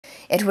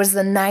It was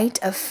the night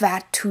of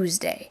Fat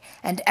Tuesday,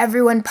 and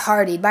everyone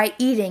partied by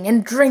eating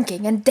and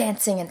drinking and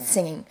dancing and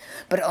singing,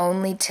 but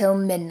only till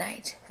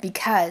midnight,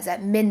 because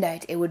at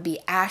midnight it would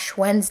be Ash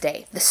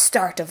Wednesday, the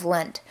start of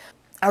Lent.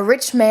 A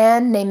rich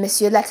man named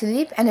Monsieur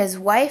Latulippe and his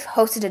wife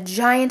hosted a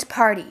giant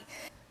party.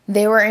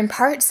 They were in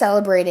part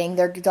celebrating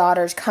their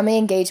daughter's coming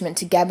engagement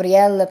to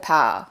Gabriel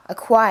Lepage, a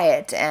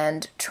quiet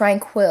and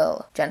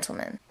tranquil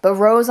gentleman. But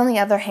Rose, on the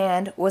other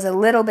hand, was a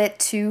little bit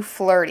too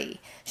flirty.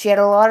 She had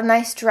a lot of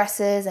nice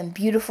dresses and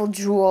beautiful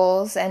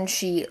jewels, and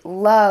she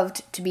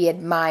loved to be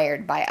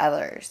admired by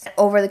others.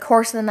 Over the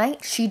course of the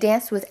night, she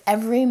danced with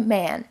every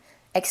man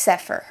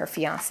except for her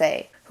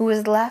fiancé, who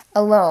was left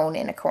alone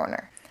in a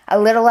corner. A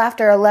little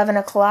after 11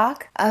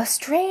 o'clock, a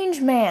strange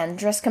man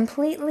dressed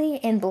completely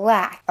in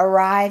black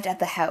arrived at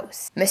the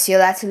house. Monsieur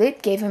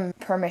Latulippe gave him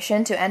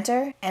permission to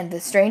enter, and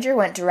the stranger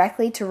went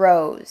directly to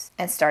Rose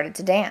and started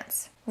to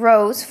dance.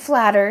 Rose,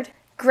 flattered,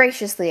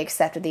 graciously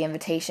accepted the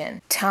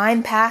invitation.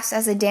 Time passed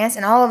as they danced,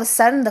 and all of a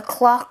sudden the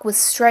clock was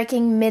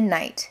striking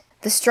midnight.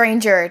 The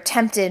stranger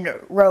tempted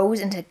Rose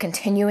into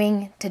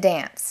continuing to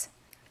dance.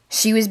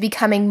 She was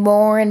becoming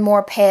more and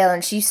more pale,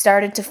 and she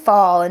started to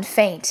fall and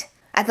faint.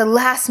 At the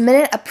last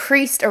minute, a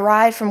priest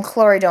arrived from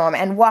Cloridome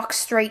and walked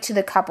straight to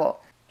the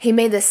couple. He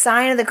made the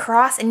sign of the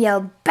cross and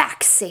yelled,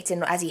 "Back,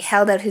 Satan," as he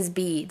held out his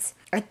beads.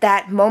 At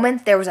that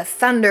moment, there was a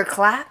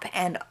thunderclap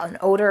and an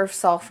odor of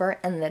sulfur,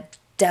 and the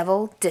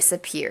devil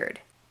disappeared.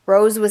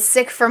 Rose was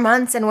sick for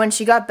months, and when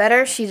she got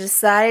better, she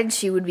decided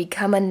she would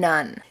become a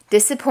nun.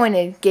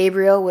 Disappointed,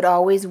 Gabriel would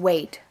always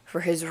wait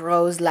for his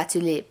Rose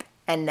Latulippe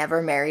and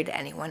never married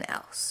anyone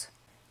else.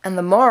 And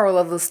the moral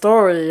of the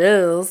story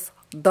is,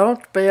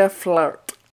 don't be a flirt.